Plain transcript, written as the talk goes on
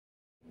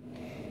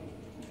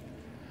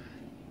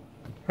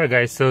Alright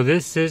guys, so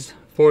this is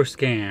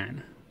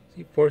Forscan.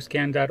 See,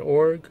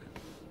 forscan.org.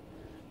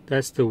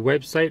 That's the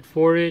website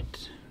for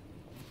it.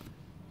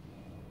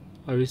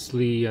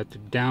 Obviously you have to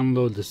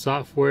download the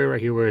software right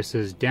here where it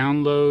says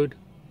download.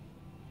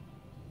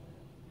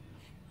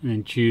 And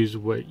then choose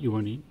what you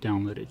want to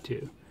download it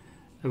to.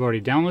 I've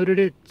already downloaded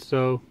it,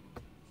 so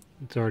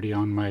it's already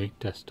on my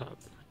desktop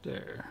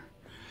there.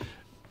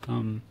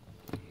 You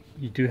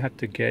do have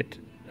to get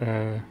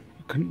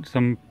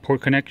some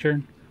port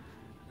connection.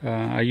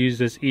 I use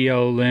this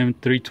ELM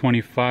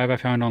 325 I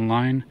found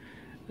online.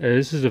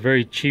 This is a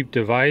very cheap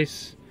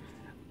device,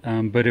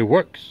 but it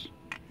works.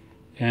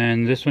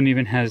 And this one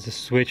even has the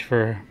switch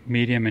for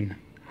medium and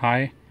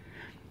high,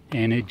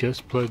 and it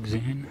just plugs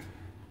in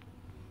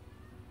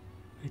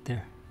right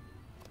there.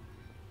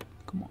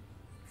 Come on,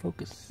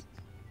 focus.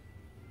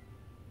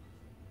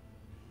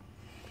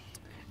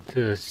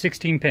 To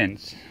 16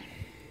 pins.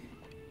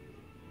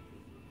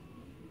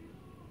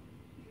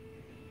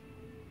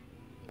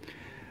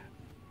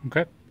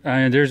 Okay,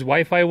 there's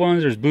Wi-Fi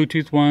ones, there's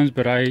Bluetooth ones,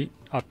 but I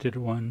opted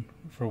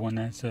for one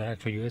that's an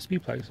actual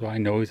USB plug, so I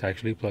know it's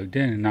actually plugged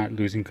in and not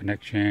losing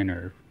connection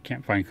or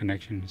can't find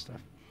connection and stuff.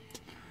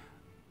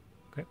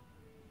 Okay.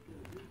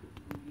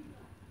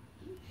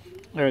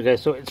 Alright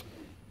guys, so it's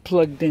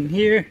plugged in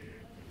here.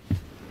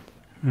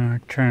 I'm going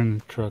to turn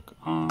the truck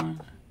on,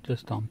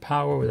 just on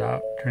power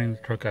without turning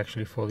the truck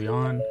actually fully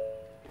on.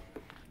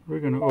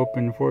 We're going to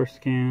open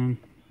Forscan.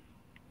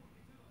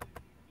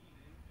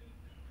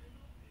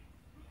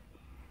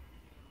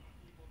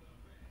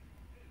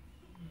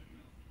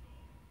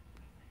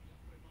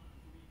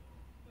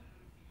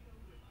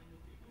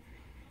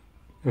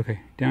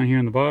 Okay, down here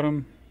on the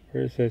bottom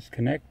where it says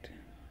connect,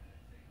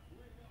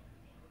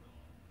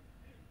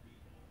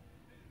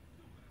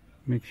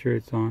 make sure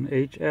it's on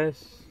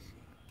HS,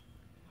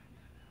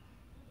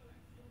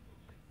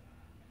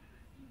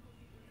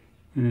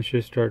 and it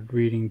should start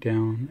reading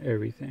down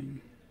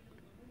everything.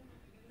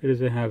 Does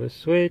it have a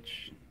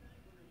switch?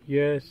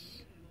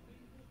 Yes.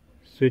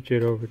 Switch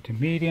it over to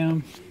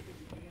medium.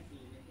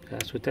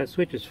 That's what that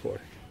switch is for.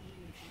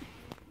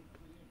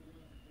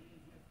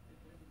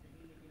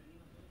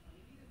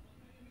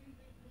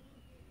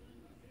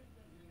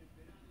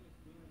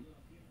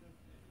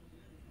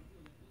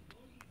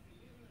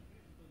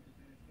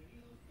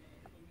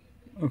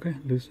 Okay,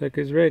 looks like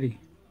it's ready.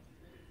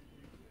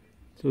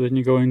 So then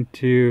you go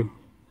into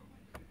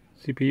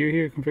CPU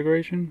here,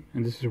 configuration,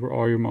 and this is where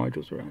all your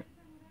modules are at.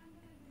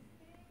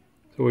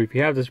 So if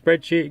you have the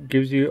spreadsheet, it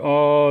gives you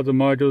all the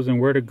modules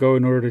and where to go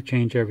in order to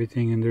change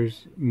everything, and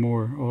there's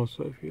more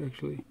also if you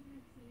actually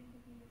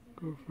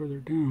go further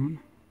down.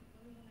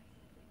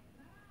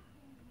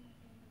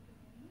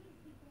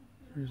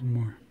 There's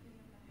more.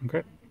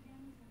 Okay.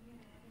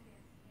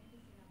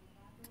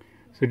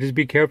 So just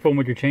be careful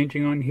what you're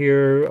changing on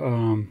here.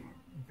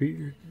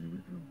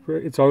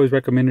 It's always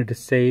recommended to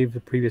save the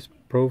previous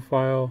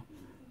profile.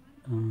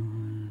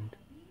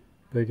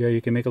 But yeah, you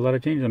can make a lot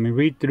of changes. I mean,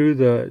 read through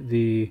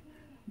the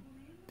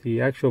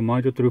actual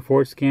module through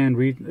Forscan.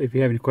 Read if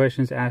you have any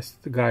questions.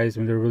 Ask the guys,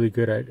 and they're really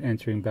good at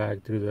answering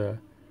back through the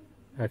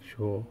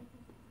actual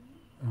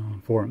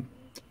forum.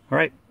 All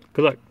right.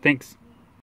 Good luck. Thanks.